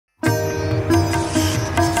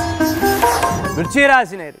விருச்சிக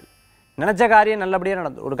ராசி நேயர்கள் நினச்ச காரியம் நல்லபடியாக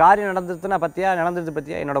நடந்து ஒரு காரியம் நடந்துச்சுன்னா நடந்தது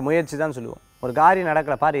பற்றியா என்னோட முயற்சி தான் சொல்லுவோம். ஒரு காரியம்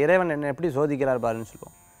நடக்கலை பாரு இறைவன் என்ன எப்படி சோதிக்கிறார் பாருன்னு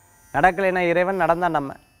சொல்லுவோம். நடக்கலைன்னா இறைவன் நடந்தால்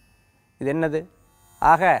நம்ம இது என்னது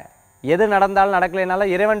ஆக எது நடந்தாலும் நடக்கலைனால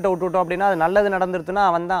இறைவன்கிட்ட விட்டுவிட்டோம் அப்படின்னா அது நல்லது நடந்துருச்சுன்னா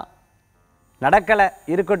அவன் தான் நடக்கலை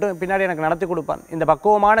இருக்கட்டும் பின்னாடி எனக்கு நடத்தி கொடுப்பான். இந்த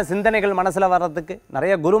பக்குவமான சிந்தனைகள் மனசில் வர்றதுக்கு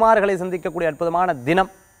நிறைய குருமார்களை சந்திக்கக்கூடிய அற்புதமான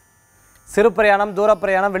தினம். சிறு பிரயாணம் தூர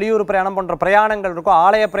பிரயாணம் வெளியூர் பிரயாணம் போன்ற பிரயாணங்கள் இருக்கும்.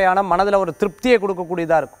 ஆலய பிரயாணம் மனதில் ஒரு திருப்தியை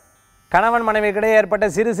கொடுக்கக்கூடியதாக இருக்கும். கணவன் மனைவிக்கிடையே ஏற்பட்ட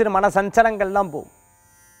சிறு சிறு மன சஞ்சலங்கள்லாம் போகும்.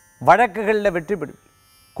 வழக்குகளில் வெற்றி பெறும்.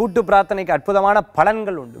 கூட்டு பிரார்த்தனைக்கு அற்புதமான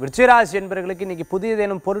பலன்கள் உண்டு. விருச்சிகராசி என்பவர்களுக்கு இன்றைக்கி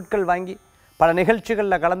புதியதேனும் பொருட்கள் வாங்கி பல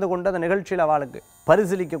நிகழ்ச்சிகளில் கலந்து கொண்டு அந்த நிகழ்ச்சியில் அவளுக்கு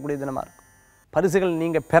பரிசீலிக்கக்கூடிய தினமாக இருக்கும். பரிசுகள்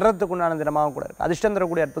நீங்கள் பெறத்துக்குண்டான தினமாக கூட இருக்குது. அதிர்ஷ்டம்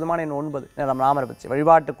தரக்கூடிய அற்புதமான எண் 9 நிறம் ராமரை பற்றி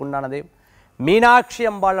வழிபாட்டுக்குண்டான தெய்வம் மீனாட்சி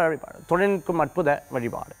அம்பாள் வழிபாடு. தொழிலுக்கும் அற்புத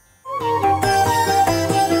வழிபாடு.